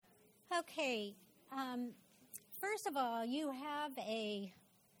Okay, first of all, you have a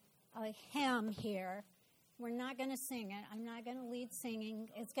hymn here. We're not going to sing it. I'm not going to lead singing.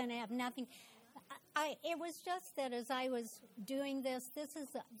 It's going to have nothing. It was just that as I was doing this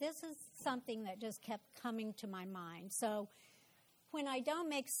is something that just kept coming to my mind. So when I don't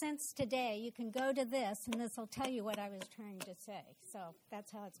make sense today, you can go to this, and this will tell you what I was trying to say. So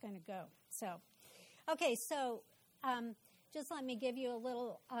that's how it's going to go. So, okay, so just let me give you a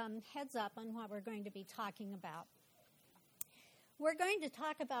little heads up on what we're going to be talking about. We're going to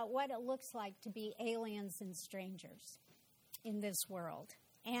talk about what it looks like to be aliens and strangers in this world.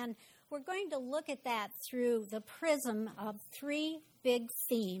 And we're going to look at that through the prism of three big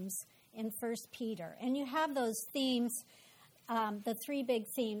themes in 1 Peter. And you have those themes, the three big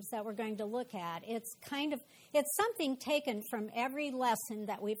themes that we're going to look at. It's something taken from every lesson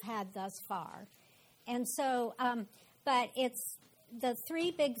that we've had thus far. And so, but it's the three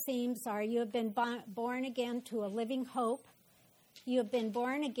big themes are: you have been born again to a living hope. You have been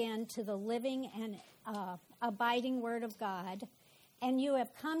born again to the living and abiding Word of God. And you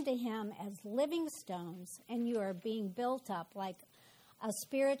have come to Him as living stones, and you are being built up like a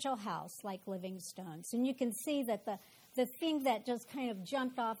spiritual house, like living stones. And you can see that the thing that just kind of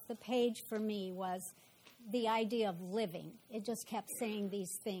jumped off the page for me was the idea of living. It just kept saying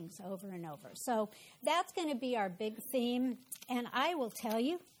these things over and over. So that's going to be our big theme. And I will tell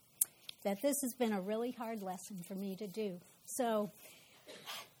you that this has been a really hard lesson for me to do. So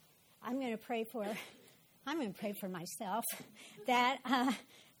I'm going to pray for myself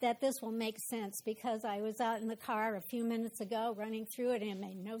that this will make sense, because I was out in the car a few minutes ago running through it and it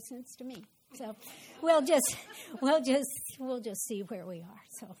made no sense to me. So we'll just see where we are.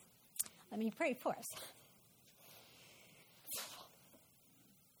 So let me pray for us.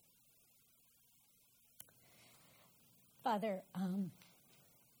 Father,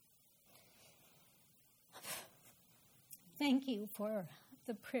 thank you for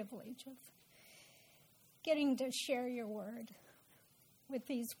the privilege of getting to share your word with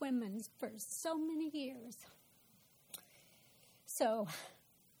these women for so many years. So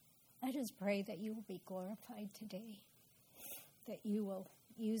I just pray that you will be glorified today, that you will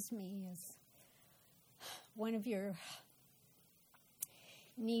use me as one of your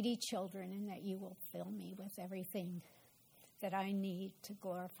needy children, and that you will fill me with everything that I need to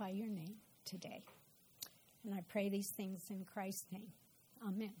glorify your name today. And I pray these things in Christ's name.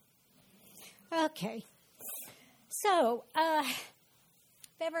 Amen. Okay. So, have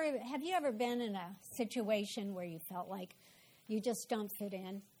you ever been in a situation where you felt like you just don't fit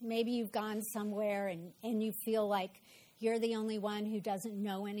in? Maybe you've gone somewhere and you feel like you're the only one who doesn't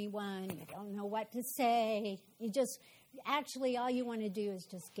know anyone. You don't know what to say. Actually, all you want to do is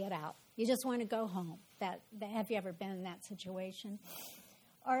just get out. You just want to go home. Have you ever been in that situation?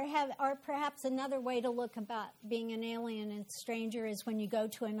 Or perhaps another way to look about being an alien and stranger is when you go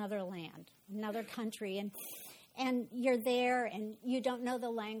to another land, another country, and you're there and you don't know the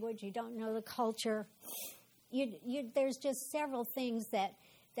language, you don't know the culture. There's just several things that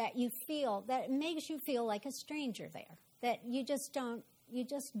you feel that makes you feel like a stranger there. That you just don't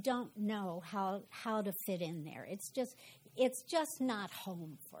know how to fit in there. It's just not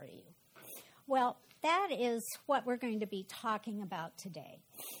home for you. Well, that is what we're going to be talking about today.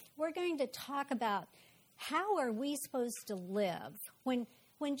 We're going to talk about how are we supposed to live when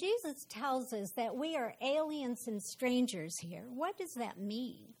Jesus tells us that we are aliens and strangers here. What does that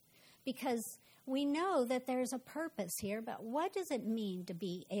mean? Because we know that there's a purpose here, but what does it mean to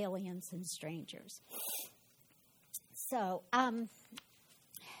be aliens and strangers? So,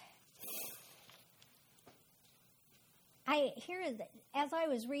 as I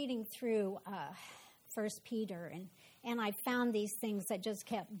was reading through 1 Peter, and I found these things that just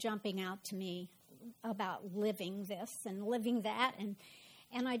kept jumping out to me about living this and living that,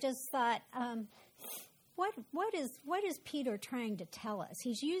 and I just thought, what is Peter trying to tell us?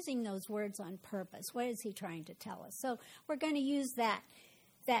 He's using those words on purpose. What is he trying to tell us? So we're going to use that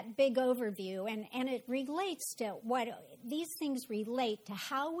big overview, and it relates to what these things relate to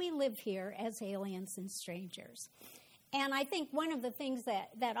how we live here as aliens and strangers. And I think one of the things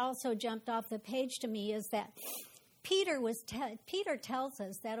that also jumped off the page to me is that Peter tells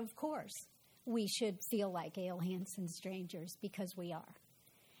us that, of course, we should feel like aliens and strangers, because we are.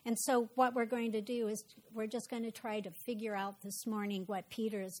 And so what we're going to do is we're just going to try to figure out this morning what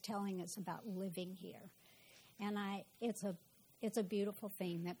Peter is telling us about living here. And it's a beautiful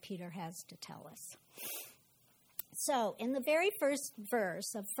thing that Peter has to tell us. So in the very first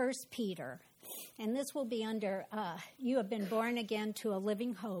verse of 1 Peter, and this will be under, you have been born again to a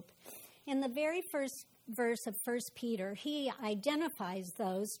living hope. In the very first verse of 1 Peter, he identifies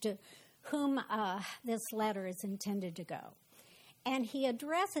those to whom this letter is intended to go. And he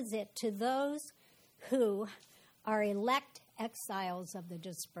addresses it to those who are elect exiles of the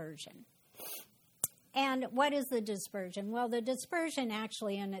dispersion. And what is the dispersion? Well, the dispersion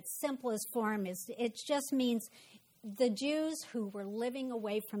actually in its simplest form is it just means the Jews who were living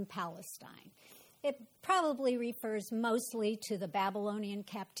away from Palestine. It probably refers mostly to the Babylonian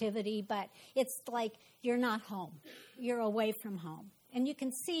captivity, but it's like you're not home. You're away from home. And you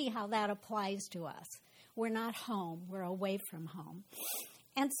can see how that applies to us. We're not home. We're away from home.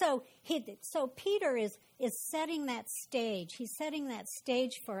 And so Peter is setting that stage. He's setting that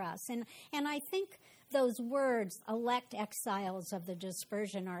stage for us. And I think those words, elect exiles of the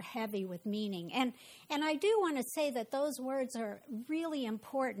dispersion, are heavy with meaning. And I do want to say that those words are really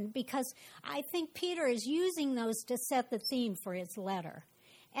important because I think Peter is using those to set the theme for his letter.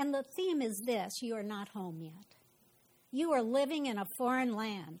 And the theme is this: you are not home yet. You are living in a foreign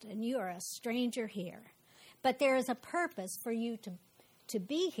land, and you are a stranger here. But there is a purpose for you to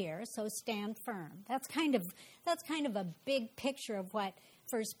be here, so stand firm. That's kind of a big picture of what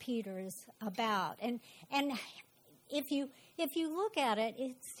 1 Peter is about. And if you look at it,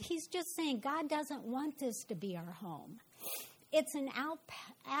 he's just saying God doesn't want this to be our home. It's an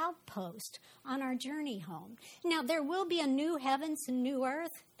outpost on our journey home. Now, there will be a new heavens and new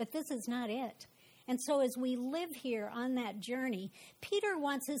earth, but this is not it. And so as we live here on that journey, Peter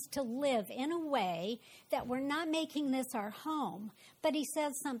wants us to live in a way that we're not making this our home, but he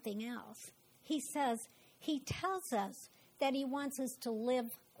says something else. He tells us that he wants us to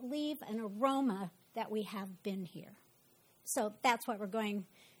leave an aroma that we have been here. So that's what we're going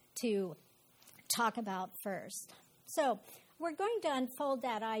to talk about first. So we're going to unfold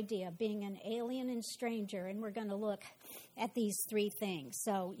that idea of being an alien and stranger, and we're going to look at these three things.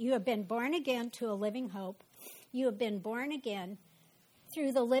 So you have been born again to a living hope. You have been born again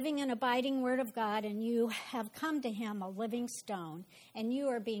through the living and abiding Word of God, and you have come to him, a living stone, and you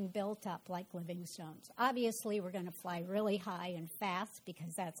are being built up like living stones. Obviously, we're going to fly really high and fast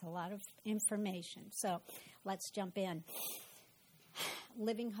because that's a lot of information. So let's jump in.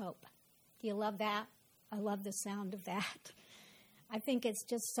 Living hope. Do you love that? I love the sound of that. I think it's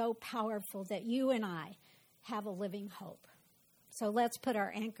just so powerful that you and I have a living hope. So let's put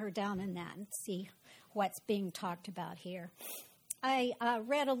our anchor down in that and see what's being talked about here. I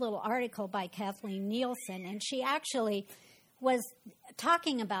read a little article by Kathleen Nielsen, and she actually was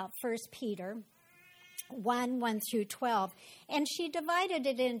talking about 1 Peter 1 through 12, and she divided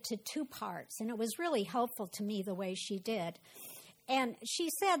it into two parts, and it was really helpful to me the way she did. And she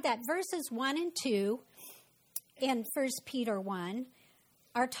said that verses 1 and 2 in 1 Peter 1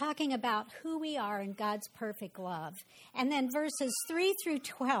 are talking about who we are in God's perfect love. And then verses 3 through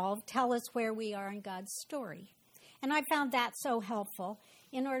 12 tell us where we are in God's story. And I found that so helpful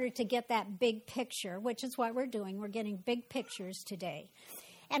in order to get that big picture, which is what we're doing. We're getting big pictures today.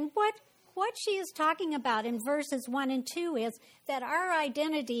 And what she is talking about in verses 1 and 2 is that our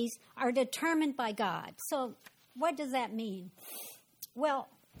identities are determined by God. So what does that mean? Well,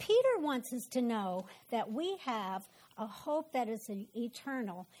 Peter wants us to know that we have a hope that is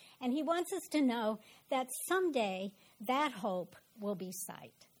eternal, and he wants us to know that someday that hope will be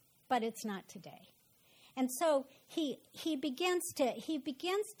sight, but it's not today. And so he begins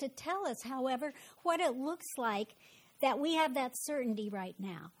to tell us, however, what it looks like that we have that certainty right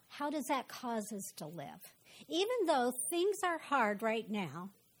now. How does that cause us to live? Even though things are hard right now,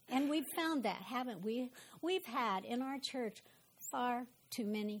 and we've found that, haven't we? We've had in our church far too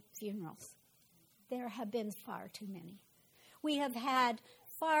many funerals. There have been far too many. We have had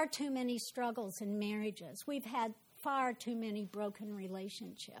far too many struggles in marriages. We've had far too many broken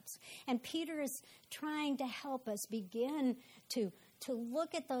relationships. And Peter is trying to help us begin to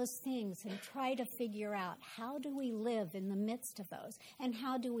look at those things and try to figure out how do we live in the midst of those and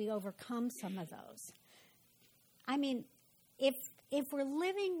how do we overcome some of those. I mean, if we're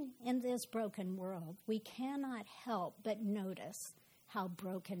living in this broken world, we cannot help but notice how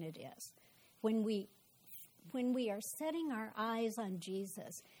broken it is. When we are setting our eyes on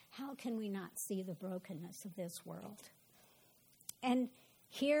Jesus, how can we not see the brokenness of this world? And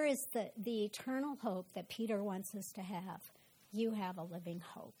here is the eternal hope that Peter wants us to have. You have a living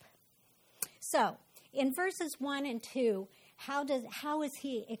hope. So, in verses 1 and 2, how is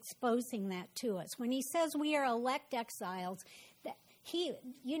he exposing that to us? When he says we are elect exiles,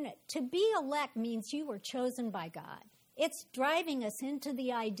 to be elect means you were chosen by God. It's driving us into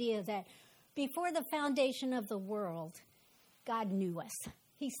the idea that before the foundation of the world, God knew us.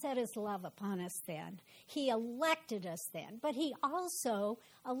 He set his love upon us then. He elected us then. But he also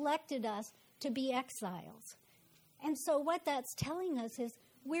elected us to be exiles. And so what that's telling us is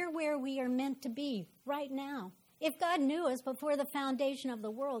we're where we are meant to be right now. If God knew us before the foundation of the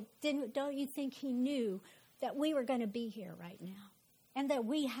world, don't you think he knew that we were going to be here right now? And that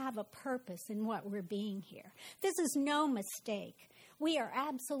we have a purpose in what we're being here. This is no mistake. We are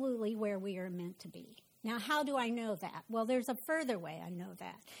absolutely where we are meant to be. Now, how do I know that? Well, there's a further way I know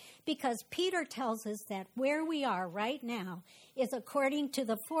that. Because Peter tells us that where we are right now is according to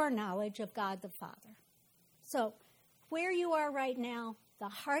the foreknowledge of God the Father. So, where you are right now, the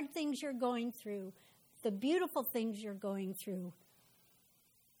hard things you're going through, the beautiful things you're going through,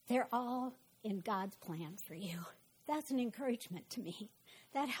 they're all in God's plan for you. That's an encouragement to me.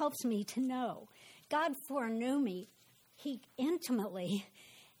 That helps me to know. God foreknew me. He intimately,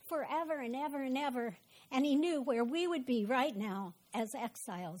 forever and ever and ever, and he knew where we would be right now as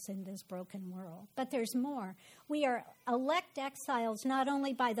exiles in this broken world. But there's more. We are elect exiles not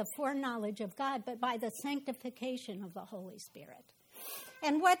only by the foreknowledge of God, but by the sanctification of the Holy Spirit.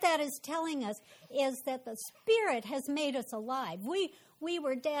 And what that is telling us is that the Spirit has made us alive. We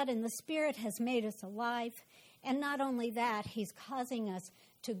were dead, and the Spirit has made us alive. And not only that, he's causing us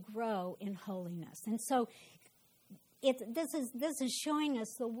to grow in holiness. And so this is showing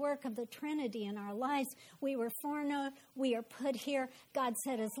us the work of the Trinity in our lives. We were foreknown. We are put here. God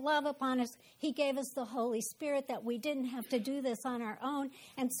set his love upon us. He gave us the Holy Spirit that we didn't have to do this on our own.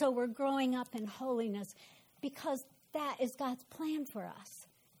 And so we're growing up in holiness because that is God's plan for us.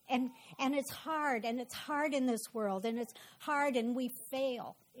 And it's hard in this world, and it's hard, and we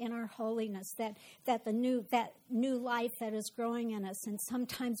fail in our holiness, that new life that is growing in us, and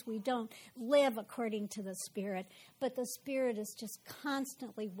sometimes we don't live according to the Spirit, but the Spirit is just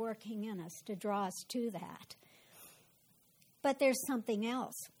constantly working in us to draw us to that. But there's something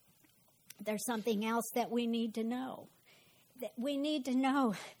else. There's something else that we need to know. That we need to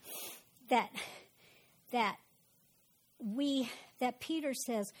know that Peter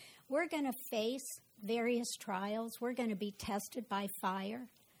says we're going to face various trials. We're going to be tested by fire.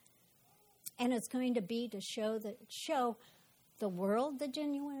 And it's going to be to show the world the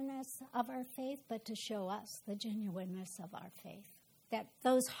genuineness of our faith, but to show us the genuineness of our faith. That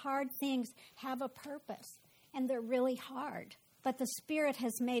those hard things have a purpose, and they're really hard. But the Spirit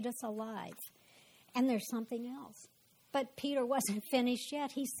has made us alive. And there's something else. But Peter wasn't finished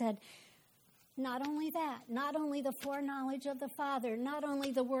yet. He said, not only that, not only the foreknowledge of the Father, not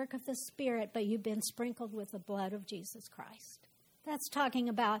only the work of the Spirit, but you've been sprinkled with the blood of Jesus Christ. That's talking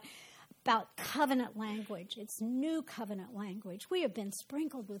about covenant language. It's new covenant language. We have been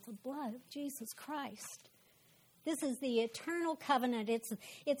sprinkled with the blood of Jesus Christ. This is the eternal covenant.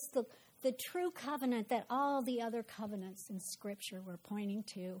 It's the true covenant that all the other covenants in Scripture were pointing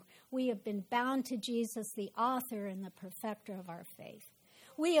to. We have been bound to Jesus, the author and the perfecter of our faith.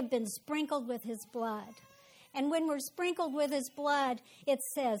 We have been sprinkled with his blood. And when we're sprinkled with his blood, it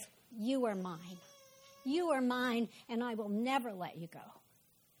says, you are mine. You are mine, and I will never let you go.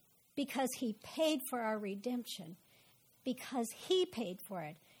 Because he paid for our redemption. Because he paid for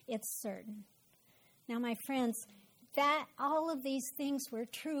it, it's certain. Now, my friends, that all of these things were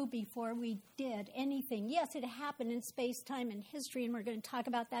true before we did anything. Yes, it happened in space, time, and history, and we're going to talk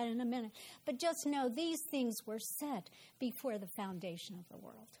about that in a minute. But just know these things were set before the foundation of the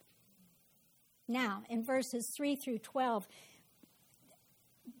world. Now, in verses 3 through 12,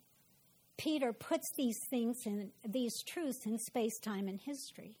 Peter puts these things in these truths in space, time, and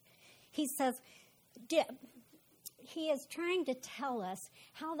history. He says, he is trying to tell us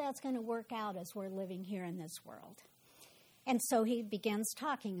how that's going to work out as we're living here in this world. And so he begins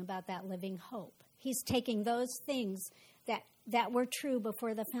talking about that living hope. He's taking those things that were true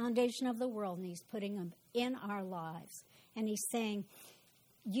before the foundation of the world, and he's putting them in our lives. And he's saying,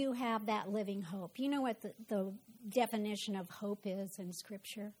 you have that living hope. You know what the definition of hope is in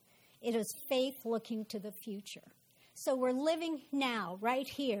Scripture? It is faith looking to the future. So we're living now, right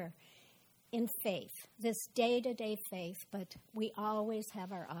here, in faith, this day-to-day faith, but we always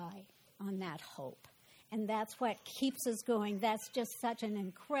have our eye on that hope. And that's what keeps us going. That's just such an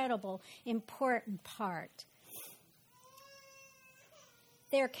incredible, important part.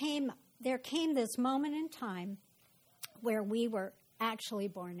 There came this moment in time where we were actually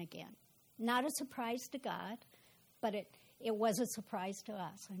born again. Not a surprise to God, but it was a surprise to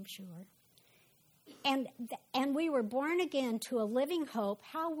us, I'm sure. And we were born again to a living hope.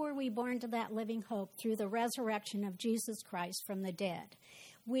 How were we born to that living hope? Through the resurrection of Jesus Christ from the dead.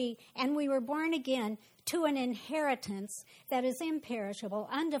 We were born again to an inheritance that is imperishable,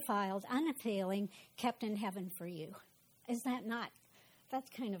 undefiled, unfailing, kept in heaven for you. Is that not? That's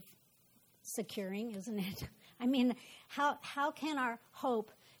kind of securing, isn't it? I mean, how can our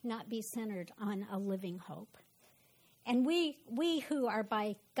hope not be centered on a living hope. And we who are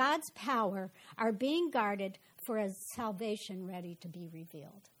by God's power are being guarded for a salvation ready to be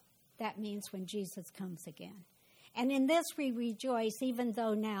revealed. That means when Jesus comes again. And in this we rejoice, even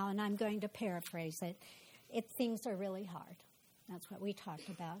though now, and I'm going to paraphrase it, things are really hard. That's what we talked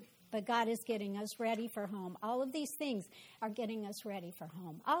about. But God is getting us ready for home. All of these things are getting us ready for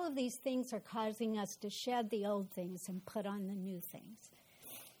home. All of these things are causing us to shed the old things and put on the new things.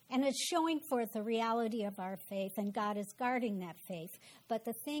 And it's showing forth the reality of our faith, and God is guarding that faith. But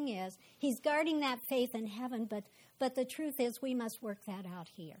the thing is, he's guarding that faith in heaven, but the truth is we must work that out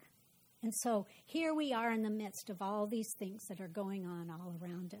here. And so here we are in the midst of all these things that are going on all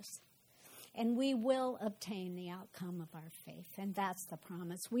around us. And we will obtain the outcome of our faith, and that's the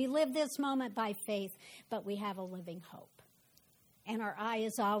promise. We live this moment by faith, but we have a living hope. And our eye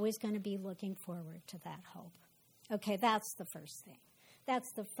is always going to be looking forward to that hope. Okay, that's the first thing.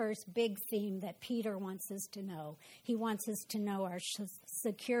 That's the first big theme that Peter wants us to know. He wants us to know our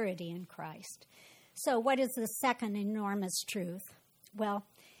security in Christ. So what is the second enormous truth? Well,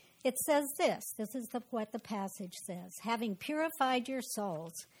 it says this. This is what the passage says. Having purified your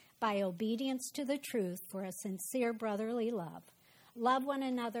souls by obedience to the truth for a sincere brotherly love, love one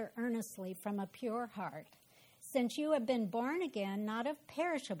another earnestly from a pure heart, since you have been born again, not of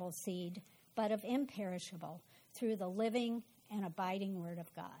perishable seed, but of imperishable, through the living and abiding word of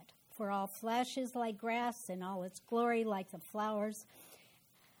God. For all flesh is like grass, and all its glory like the flowers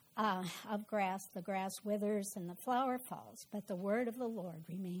of grass. The grass withers and the flower falls, but the word of the Lord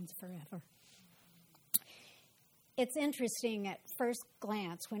remains forever. It's interesting at first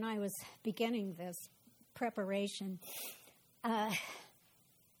glance, when I was beginning this preparation,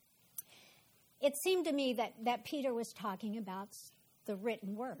 it seemed to me that Peter was talking about the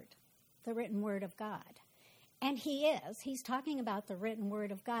written word of God. And he's talking about the written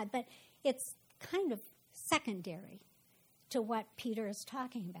word of God, but it's kind of secondary to what Peter is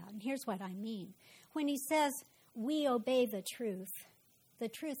talking about. And here's what I mean. When he says, we obey the truth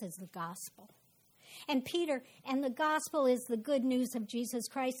is the gospel. And the gospel is the good news of Jesus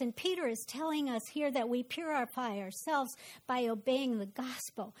Christ. And Peter is telling us here that we purify ourselves by obeying the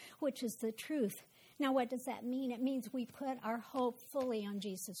gospel, which is the truth. Now, what does that mean? It means we put our hope fully on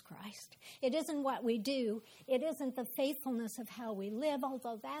Jesus Christ. It isn't what we do. It isn't the faithfulness of how we live,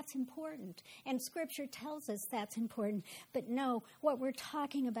 although that's important. And Scripture tells us that's important. But no, what we're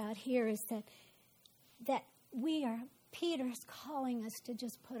talking about here is that Peter's calling us to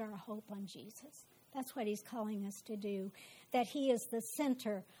just put our hope on Jesus. That's what he's calling us to do, that he is the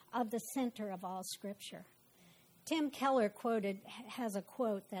center of all Scripture. Tim Keller has a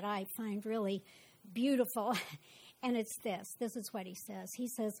quote that I find really beautiful, and it's this. This is what he says. He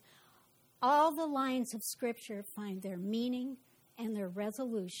says, all the lines of Scripture find their meaning and their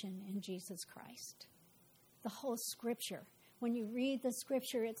resolution in Jesus Christ. The whole Scripture. When you read the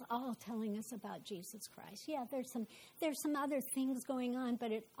Scripture, it's all telling us about Jesus Christ. Yeah, there's some other things going on,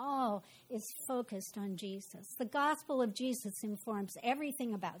 but it all is focused on Jesus. The gospel of Jesus informs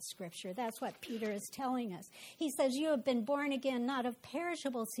everything about Scripture. That's what Peter is telling us. He says, you have been born again, not of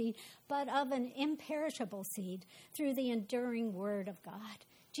perishable seed, but of an imperishable seed, through the enduring word of God.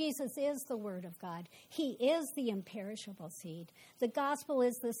 Jesus is the Word of God. He is the imperishable seed. The gospel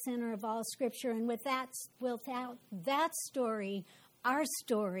is the center of all Scripture, and without that story, our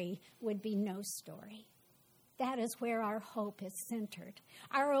story would be no story. That is where our hope is centered.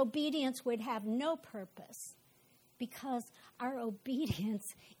 Our obedience would have no purpose, because our obedience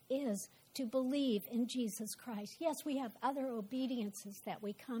is to believe in Jesus Christ. Yes, we have other obediences that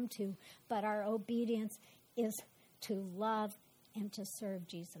we come to, but our obedience is to love and to serve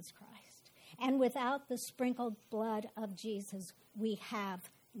Jesus Christ. And without the sprinkled blood of Jesus, we have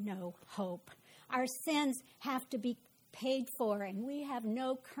no hope. Our sins have to be paid for, and we have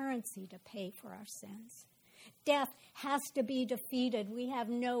no currency to pay for our sins. Death has to be defeated. We have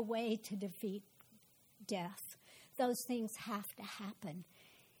no way to defeat death. Those things have to happen.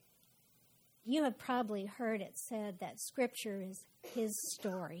 You have probably heard it said that Scripture is his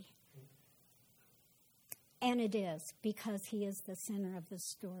story. And it is, because he is the center of the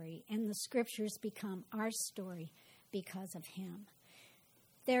story. And the Scriptures become our story because of him.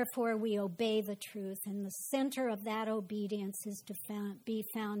 Therefore, we obey the truth. And the center of that obedience is to be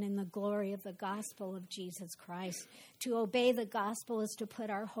found in the glory of the gospel of Jesus Christ. To obey the gospel is to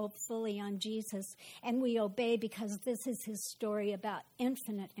put our hope fully on Jesus. And we obey because this is his story about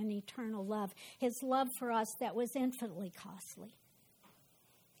infinite and eternal love. His love for us that was infinitely costly.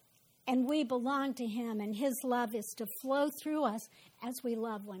 And we belong to him, and his love is to flow through us as we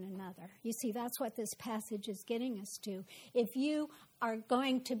love one another. You see, that's what this passage is getting us to. If you are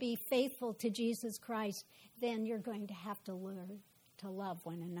going to be faithful to Jesus Christ, then you're going to have to learn to love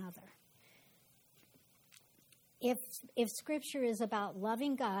one another. If Scripture is about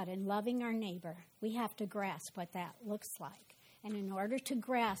loving God and loving our neighbor, we have to grasp what that looks like. And in order to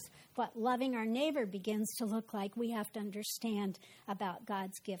grasp what loving our neighbor begins to look like, we have to understand about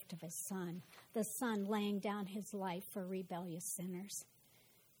God's gift of his Son, the Son laying down his life for rebellious sinners.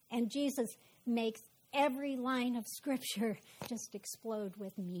 And Jesus makes every line of Scripture just explode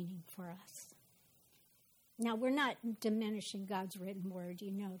with meaning for us. Now, we're not diminishing God's written word.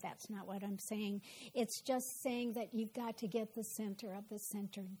 You know that's not what I'm saying. It's just saying that you've got to get the center of the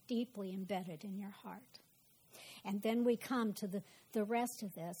center deeply embedded in your heart. And then we come to the rest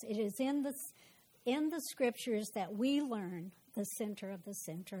of this. It is in the Scriptures that we learn the center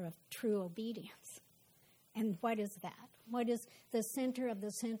of true obedience. And what is that? What is the center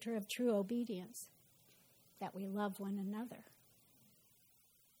of true obedience? That we love one another.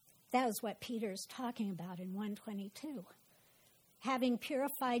 That is what Peter is talking about in 1:22. Having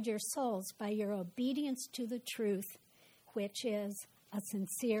purified your souls by your obedience to the truth, which is a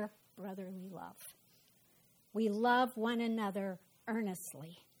sincere brotherly love. We love one another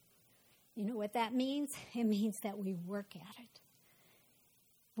earnestly. You know what that means? It means that we work at it.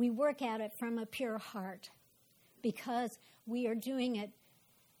 We work at it from a pure heart because we are doing it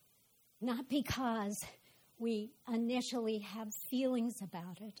not because we initially have feelings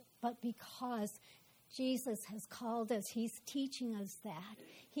about it, but because Jesus has called us. He's teaching us that.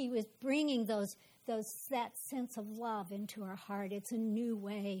 He was bringing that sense of love into our heart. It's a new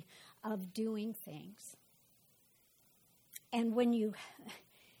way of doing things. And when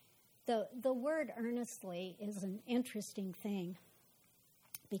the word earnestly is an interesting thing,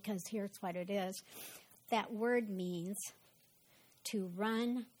 because here's what it is. That word means to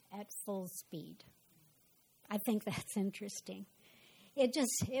run at full speed. I think that's interesting.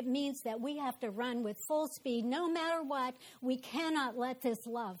 It means that we have to run with full speed no matter what. We cannot let this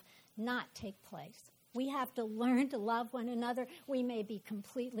love not take place. We have to learn to love one another. We may be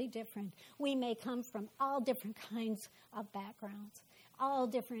completely different. We may come from all different kinds of backgrounds, all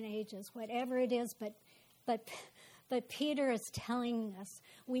different ages, whatever it is. But Peter is telling us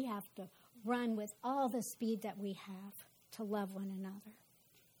we have to run with all the speed that we have to love one another.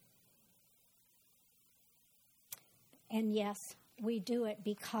 And yes, we do it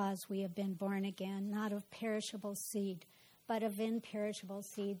because we have been born again, not of perishable seed, but of imperishable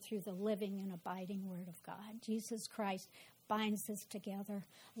seed through the living and abiding Word of God. Jesus Christ binds us together.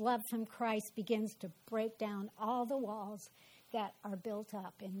 Love from Christ begins to break down all the walls that are built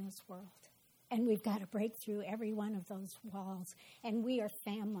up in this world. And we've got to break through every one of those walls. And we are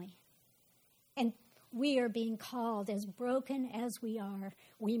family. And we are being called, as broken as we are,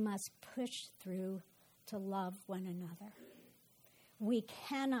 we must push through to love one another. We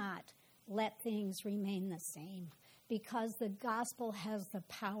cannot let things remain the same, because the gospel has the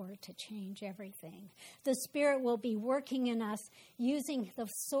power to change everything. The Spirit will be working in us using the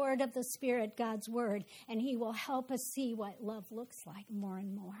sword of the Spirit, God's Word, and He will help us see what love looks like more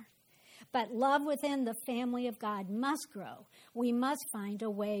and more. But love within the family of God must grow. We must find a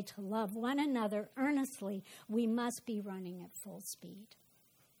way to love one another earnestly. We must be running at full speed.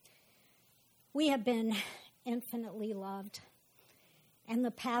 We have been infinitely loved. And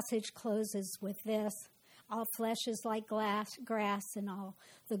the passage closes with this. All flesh is like grass, and all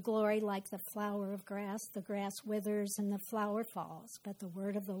the glory like the flower of grass. The grass withers and the flower falls, but the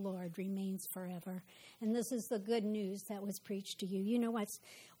word of the Lord remains forever. And this is the good news that was preached to you. You know what?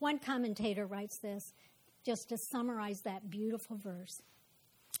 One commentator writes this, just to summarize that beautiful verse.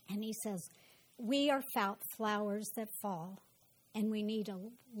 And he says, we are flowers that fall, and we need a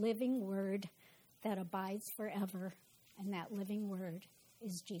living word that abides forever. And that living word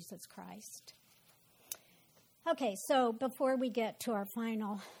is Jesus Christ. Okay, so before we get to our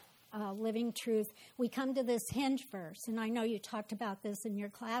final living truth, we come to this hinge verse. And I know you talked about this in your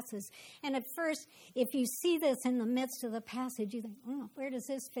classes. And at first, if you see this in the midst of the passage, you think, where does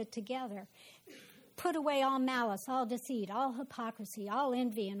this fit together? Put away all malice, all deceit, all hypocrisy, all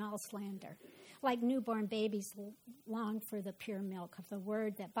envy, and all slander. Like newborn babies long for the pure milk of the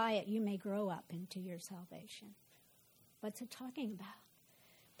word, that by it you may grow up into your salvation. What's it talking about?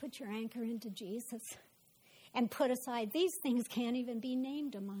 Put your anchor into Jesus. And put aside, these things can't even be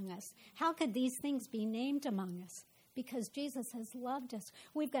named among us. How could these things be named among us? Because Jesus has loved us.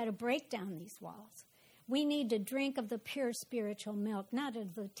 We've got to break down these walls. We need to drink of the pure spiritual milk, not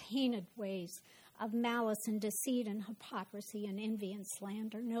of the tainted ways of malice and deceit and hypocrisy and envy and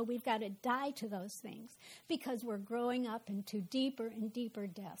slander. No, we've got to die to those things because we're growing up into deeper and deeper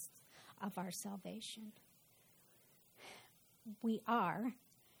depths of our salvation. We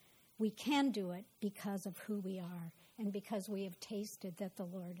can do it because of who we are and because we have tasted that the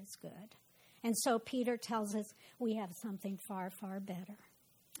Lord is good. And so Peter tells us we have something far, far better.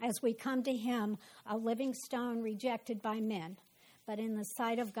 As we come to him, a living stone rejected by men, but in the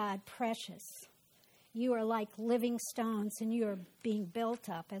sight of God, precious. You are like living stones, and you are being built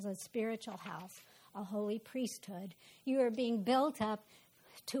up as a spiritual house, a holy priesthood. You are being built up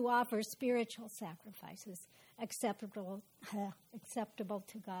to offer spiritual sacrifices acceptable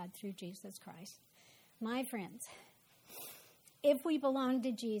to God through Jesus Christ. My friends, if we belong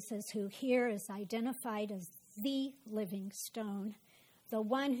to Jesus, who here is identified as the living stone, the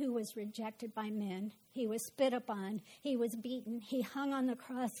one who was rejected by men, he was spit upon, he was beaten, he hung on the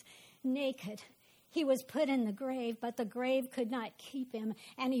cross naked. He was put in the grave, but the grave could not keep him,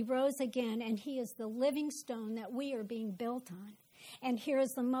 and he rose again, and he is the living stone that we are being built on. And here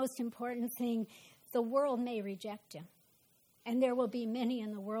is the most important thing. The world may reject him, and there will be many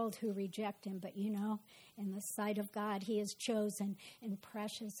in the world who reject him, but in the sight of God, he is chosen and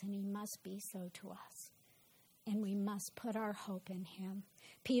precious, and he must be so to us. And we must put our hope in him.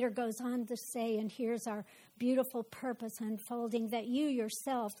 Peter goes on to say, and here's our beautiful purpose unfolding, that you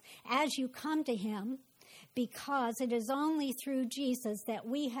yourself, as you come to him, because it is only through Jesus that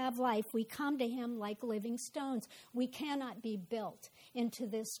we have life, we come to him like living stones. We cannot be built into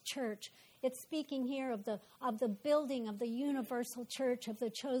this church. It's speaking here of the building of the universal church of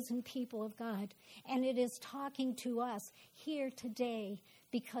the chosen people of God. And it is talking to us here today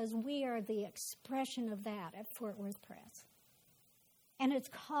because we are the expression of that at Fort Worth Press. And it's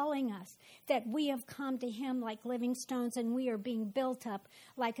calling us that we have come to him like living stones, and we are being built up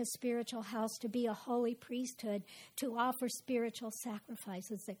like a spiritual house to be a holy priesthood, to offer spiritual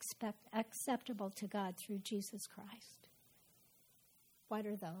sacrifices acceptable to God through Jesus Christ. What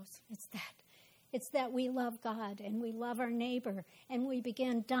are those? It's that we love God and we love our neighbor, and we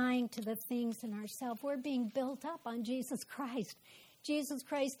begin dying to the things in ourselves. We're being built up on Jesus Christ. Jesus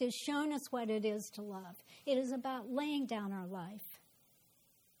Christ has shown us what it is to love. It is about laying down our life.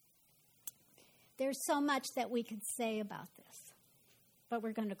 There's so much that we could say about this, but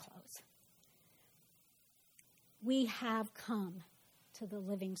we're going to close. We have come to the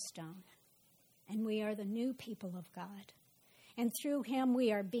living stone, and we are the new people of God. And through him,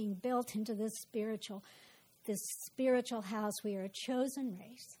 we are being built into this spiritual house. We are a chosen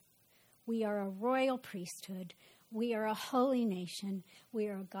race. We are a royal priesthood. We are a holy nation. We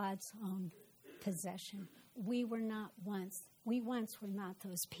are God's own possession. We once were not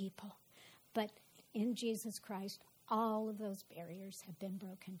those people. But in Jesus Christ, all of those barriers have been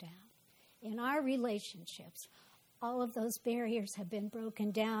broken down. In our relationships, all of those barriers have been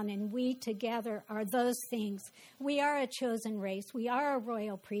broken down, and we together are those things. We are a chosen race. We are a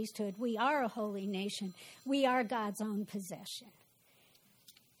royal priesthood. We are a holy nation. We are God's own possession.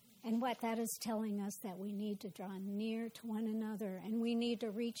 And what that is telling us, that we need to draw near to one another, and we need to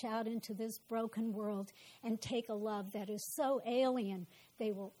reach out into this broken world and take a love that is so alien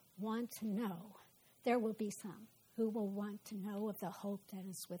they will want to know. There will be some who will want to know of the hope that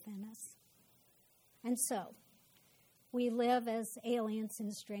is within us. And so, we live as aliens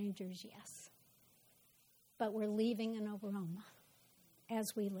and strangers, yes, but we're leaving an aroma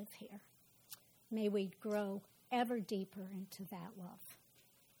as we live here. May we grow ever deeper into that love.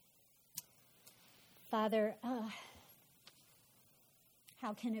 Father,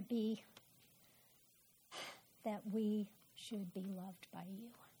 how can it be that we should be loved by you?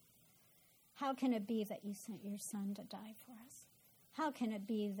 How can it be that you sent your Son to die for us? How can it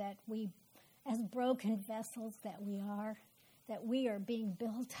be that we, as broken vessels that we are being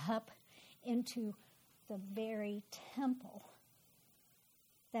built up into the very temple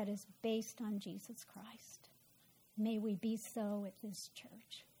that is based on Jesus Christ? May we be so at this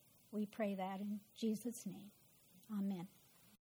church. We pray that in Jesus' name. Amen.